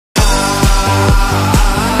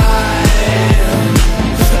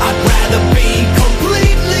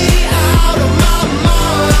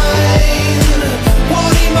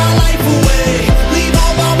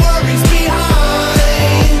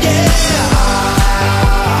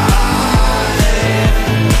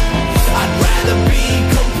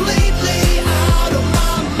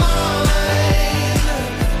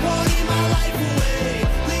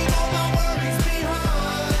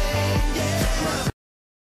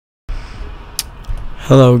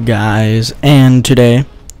Hello guys, and today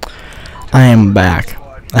I am back.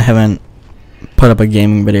 I haven't put up a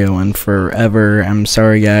gaming video in forever. I'm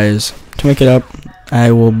sorry guys. To make it up,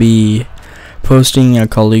 I will be posting a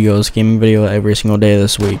Call of Duty Ghost gaming video every single day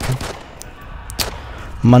this week,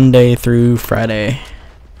 Monday through Friday.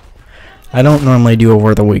 I don't normally do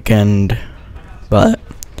over the weekend, but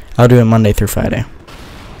I'll do it Monday through Friday,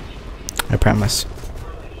 I promise.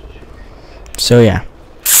 So yeah,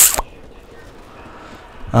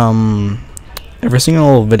 every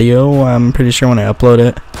single video, I'm pretty sure when I upload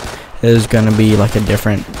it, is gonna be like a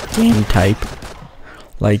different game type.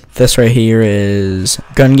 Like this right here is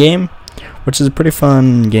gun game, which is a pretty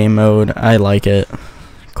fun game mode. I like it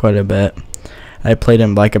quite a bit. I played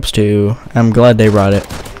in Black Ops 2. I'm glad they brought it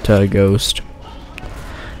to Ghost.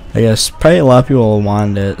 I guess probably a lot of people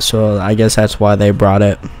wanted it, so I guess that's why they brought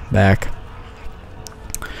it back.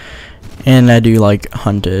 And I do like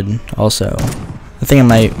Hunted also. I think I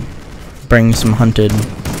might bring some Hunted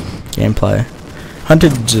gameplay.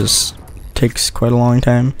 Hunted just takes quite a long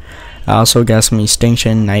time. I also got some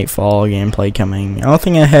Extinction Nightfall gameplay coming. I don't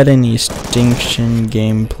think I had any Extinction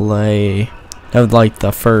gameplay of like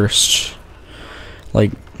the first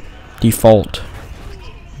like default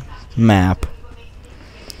map.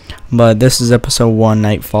 But this is episode 1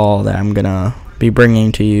 Nightfall that I'm gonna be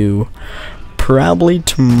bringing to you probably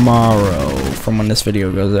tomorrow from when this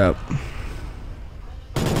video goes up.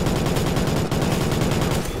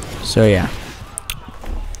 So yeah,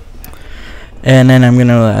 and then I'm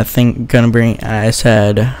gonna bring, I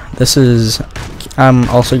said this is, I'm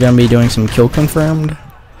also gonna be doing some kill confirmed,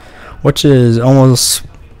 which is almost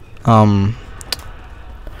team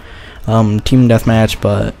deathmatch,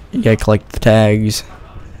 but you gotta collect the tags.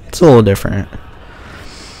 It's a little different.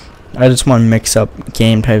 I just want to mix up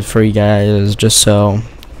game types for you guys, just so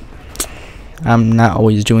I'm not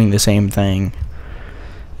always doing the same thing.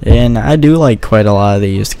 And I do like quite a lot of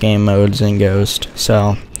these game modes in Ghost,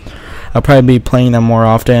 so I'll probably be playing them more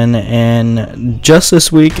often. And just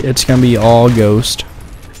this week, it's gonna be all Ghost.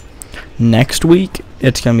 Next week,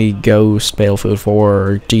 it's gonna be Ghost, Battlefield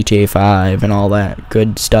 4, GTA 5, and all that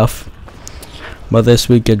good stuff. But this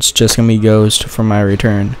week, it's just gonna be Ghost for my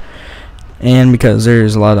return. And because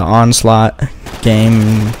there's a lot of Onslaught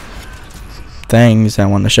game things I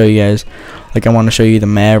want to show you guys. Like I want to show you the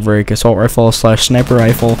Maverick assault rifle / sniper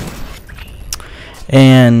rifle,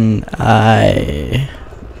 and I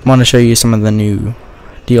want to show you some of the new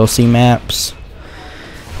DLC maps.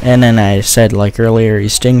 And then I said like earlier,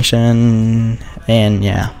 Extinction, and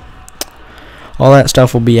yeah, all that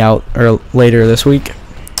stuff will be out later this week.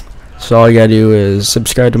 So all you gotta do is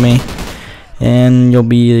subscribe to me, and you'll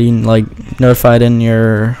be like notified in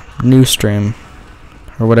your news stream,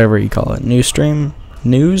 or whatever you call it, news stream,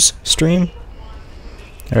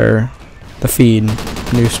 or the feed,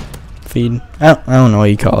 news feed. I don't know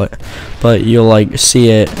what you call it, but you'll like see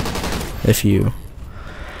it if you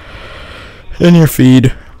in your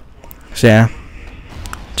feed. So yeah,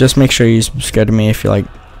 just make sure you subscribe to me if you like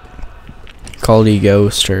Call of Duty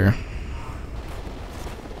Ghost or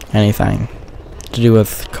anything to do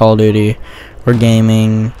with Call of Duty or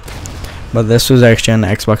gaming. But this was actually on the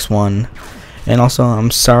Xbox One. And also,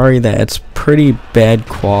 I'm sorry that it's pretty bad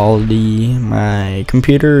quality. My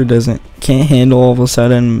computer can't handle all of a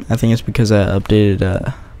sudden. I think it's because I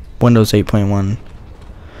updated Windows 8.1,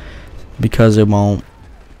 because it won't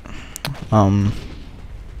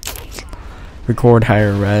record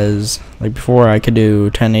higher res. Like before, I could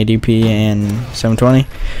do 1080p and 720.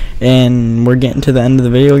 And we're getting to the end of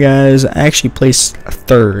the video, guys. I actually placed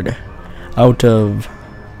 3rd out of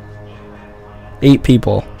 8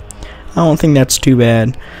 people. I don't think that's too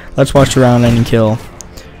bad. Let's watch around and kill.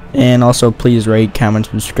 And also please rate, comment,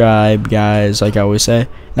 subscribe, guys, like I always say.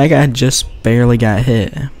 And I just barely got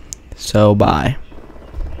hit. So bye.